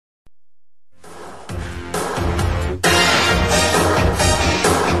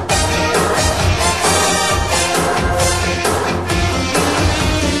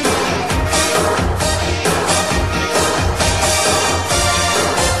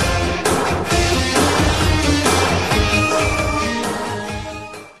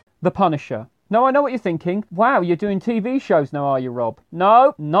The Punisher. Now, I know what you're thinking. Wow, you're doing TV shows now, are you, Rob?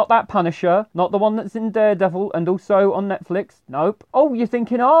 No, not that Punisher. Not the one that's in Daredevil and also on Netflix. Nope. Oh, you're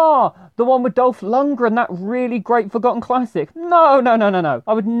thinking, the one with Dolph Lundgren, that really great forgotten classic. No.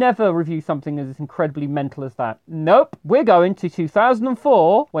 I would never review something as incredibly mental as that. Nope. We're going to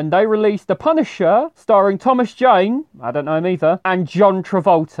 2004 when they released The Punisher, starring Thomas Jane, I don't know him either, and John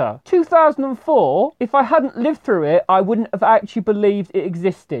Travolta. 2004, if I hadn't lived through it, I wouldn't have actually believed it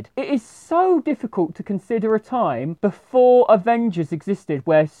existed. It is so difficult to consider a time before Avengers existed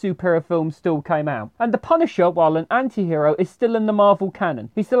where superhero films still came out. And The Punisher, while an anti-hero, is still in the Marvel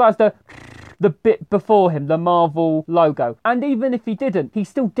canon. He still has the bit before him, the Marvel logo. And even if he didn't, he's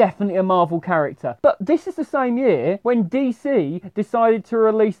still definitely a Marvel character. But this is the same year when DC decided to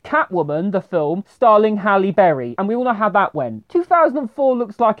release Catwoman, the film, starring Halle Berry. And we all know how that went. 2004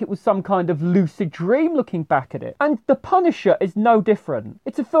 looks like it was some kind of lucid dream looking back at it. And The Punisher is no different.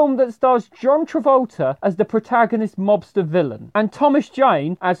 It's a film that stars John Travolta as the protagonist mobster villain and Thomas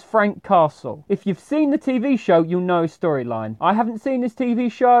Jane as Frank Castle. If you've seen the TV show, you'll know his storyline. I haven't seen this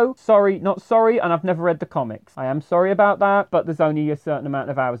TV show. Sorry, not sorry, and I've never read the comics. I am sorry about that, but there's only a certain amount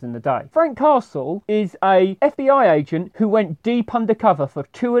of hours in the day. Frank Castle is a FBI agent who went deep undercover for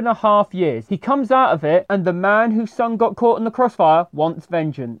 2.5 years. He comes out of it, and the man whose son got caught in the crossfire wants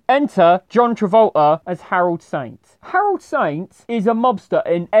vengeance. Enter John Travolta as Harold Saint. Harold Saint is a mobster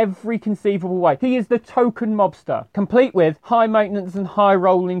in every conceivable way. He is the token mobster, complete with high maintenance and high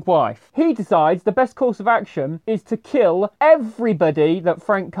rolling wife. He decides the best course of action is to kill everybody that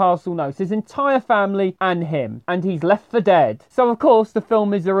Frank Castle knows, his entire family and him, and he's left for dead. So of course the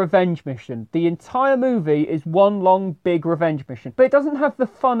film is a revenge mission. The entire movie is one long big revenge mission, but it doesn't have the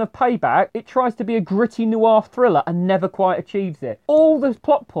fun of Payback. It tries to be a gritty noir thriller and never quite achieves it. All the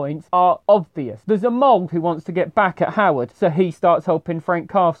plot points are obvious. There's a mole who wants to get back at Howard, so he starts helping Frank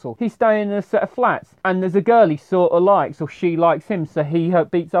Castle. He's staying in a set of flats, and there's a girl he sort of likes, or she likes him, so he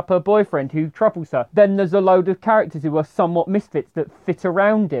beats up her boyfriend who troubles her. Then there's a load of characters who are somewhat misfits that fit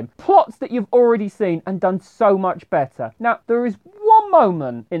around him. Plots that you've already seen and done so much better. Now, there is one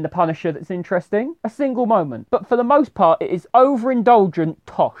moment in The Punisher that's interesting, a single moment, but for the most part it is overindulgent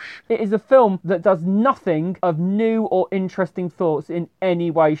tosh. It is a film that does nothing of new or interesting thoughts in any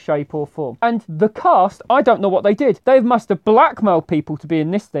way, shape or form. And the cast, I don't know what they did. They must have blackmailed people to be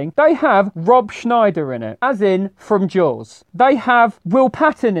in this thing. They have Rob Schneider in it, as in from Jaws. They have Will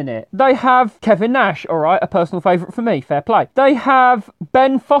Patton in it. They have Kevin Nash, alright, a personal favourite for me, fair play. They have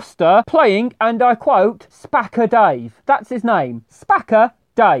Ben Foster playing, and I quote, Spacker Dave. That's his name. Spacker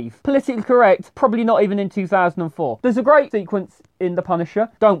Dave. Politically correct, probably not even in 2004. There's a great sequence in The Punisher.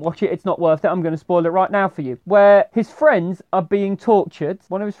 Don't watch it, it's not worth it. I'm going to spoil it right now for you. Where his friends are being tortured.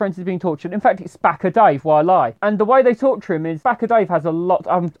 One of his friends is being tortured. In fact, it's Spacker Dave, why lie? And the way they torture him is, Spacker Dave has a lot,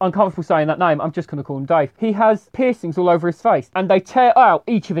 I'm uncomfortable saying that name, I'm just going to call him Dave. He has piercings all over his face, and they tear out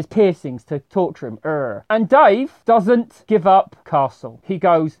each of his piercings to torture him. And Dave doesn't give up Castle. He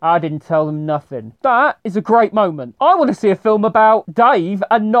goes, I didn't tell them nothing. That is a great moment. I want to see a film about Dave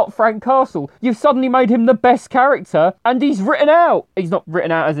and not Frank Castle. You've suddenly made him the best character, and he's written out. He's not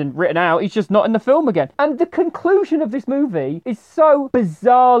written out as in written out, he's just not in the film again. And the conclusion of this movie is so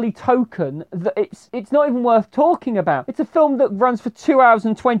bizarrely token that it's not even worth talking about. It's a film that runs for 2 hours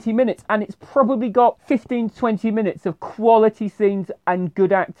and 20 minutes, and it's probably got 15 to 20 minutes of quality scenes and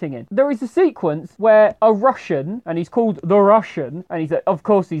good acting in. There is a sequence where a Russian, and he's called the Russian, and of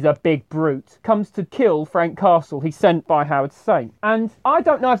course he's a big brute, comes to kill Frank Castle. He's sent by Howard Saint. And I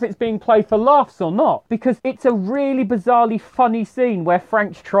don't know if it's being played for laughs or not, because it's a really bizarrely funny scene where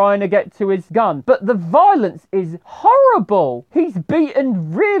Frank's trying to get to his gun, but the violence is horrible. He's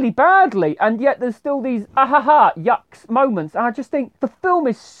beaten really badly, and yet there's still these yucks moments. And I just think the film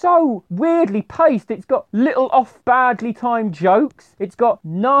is so weirdly paced. It's got little off badly timed jokes, it's got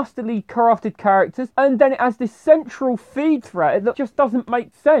nastily crafted characters, and then it has this central feed thread that just doesn't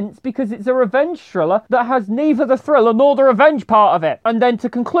make sense because it's a revenge thriller that has neither the thriller nor the revenge part of it. And then to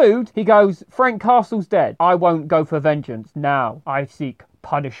conclude, he goes, Frank Castle's dead. I won't go for vengeance. Now I seek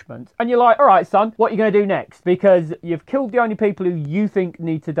punishment. And you're like, all right, son, what are you going to do next? Because you've killed the only people who you think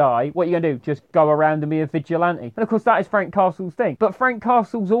need to die. What are you going to do? Just go around and be a vigilante? And of course, that is Frank Castle's thing. But Frank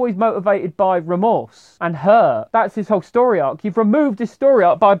Castle's always motivated by remorse and hurt. That's his whole story arc. You've removed his story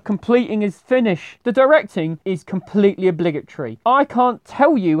arc by completing his finish. The directing is completely obligatory. I can't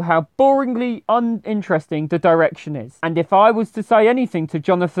tell you how boringly uninteresting the direction is. And if I was to say anything to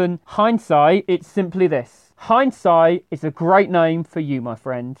Jonathan Hindsight, it's simply this. Hindsight is a great name for you, my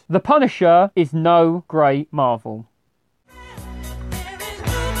friend. The Punisher is no great Marvel.